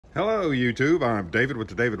Hello YouTube, I'm David with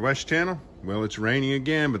the David West channel. Well, it's raining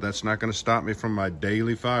again, but that's not going to stop me from my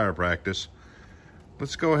daily fire practice.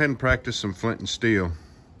 Let's go ahead and practice some flint and steel.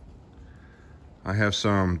 I have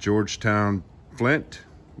some Georgetown flint,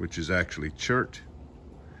 which is actually chert,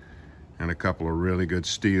 and a couple of really good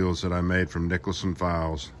steels that I made from Nicholson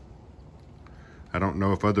files. I don't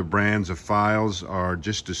know if other brands of files are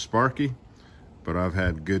just as sparky, but I've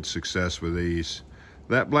had good success with these.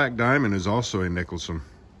 That black diamond is also a Nicholson.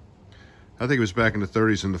 I think it was back in the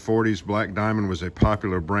 30s and the 40s. Black diamond was a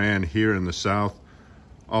popular brand here in the South,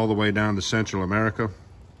 all the way down to Central America.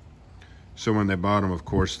 So when they bought them, of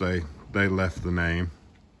course, they left the name.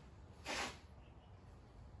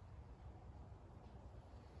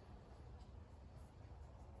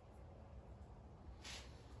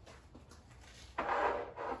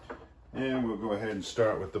 And we'll go ahead and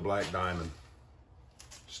start with the black diamond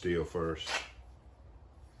steel first.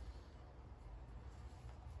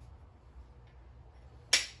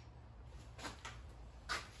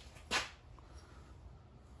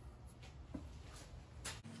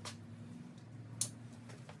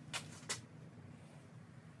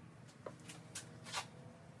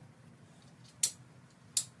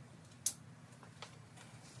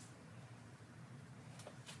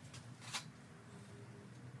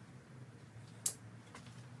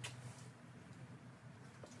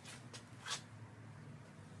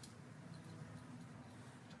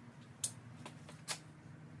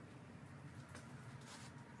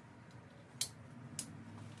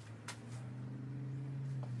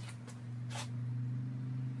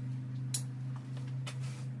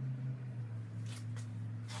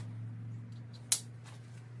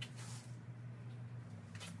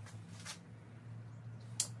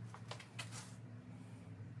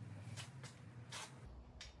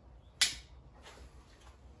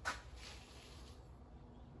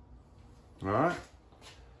 All right,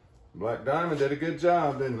 black diamond did a good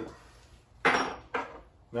job, didn't it?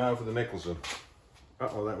 Now for the Nicholson.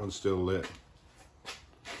 Uh-oh, that one's still lit.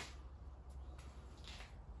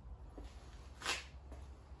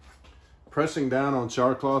 Pressing down on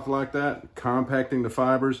char cloth like that, compacting the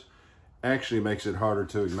fibers, actually makes it harder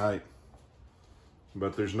to ignite.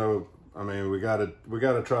 But there's no, I mean, we gotta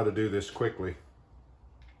try to do this quickly.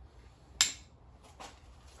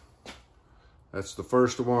 That's the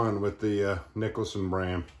first one with the Nicholson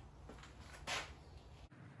brand.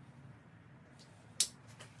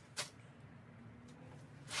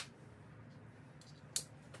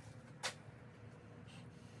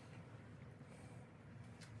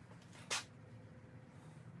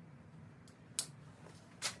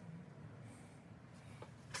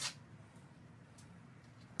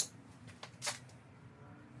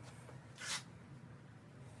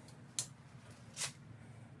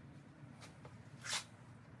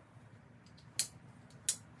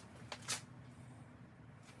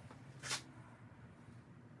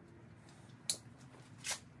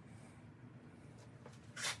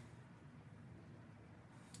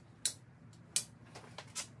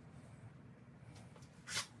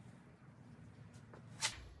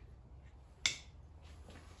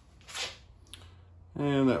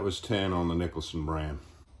 And that was 10 on the Nicholson brand.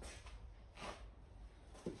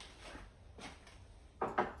 All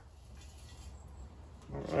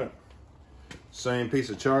right. Same piece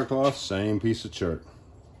of char cloth, same piece of chert.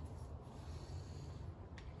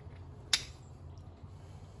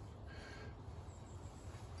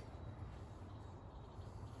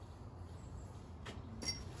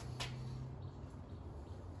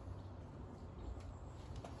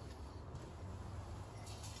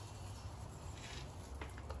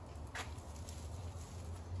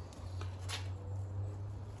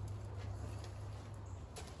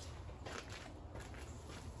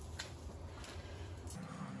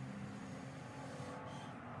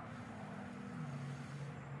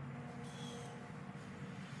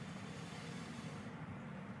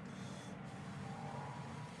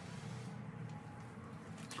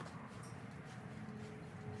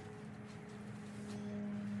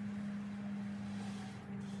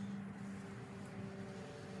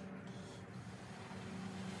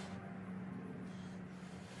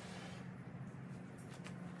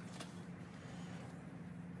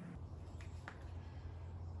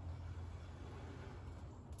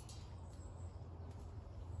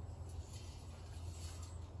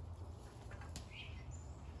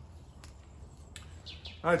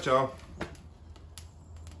 All right, y'all.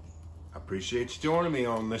 I appreciate you joining me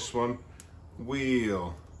on this one.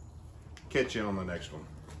 We'll catch you on the next one.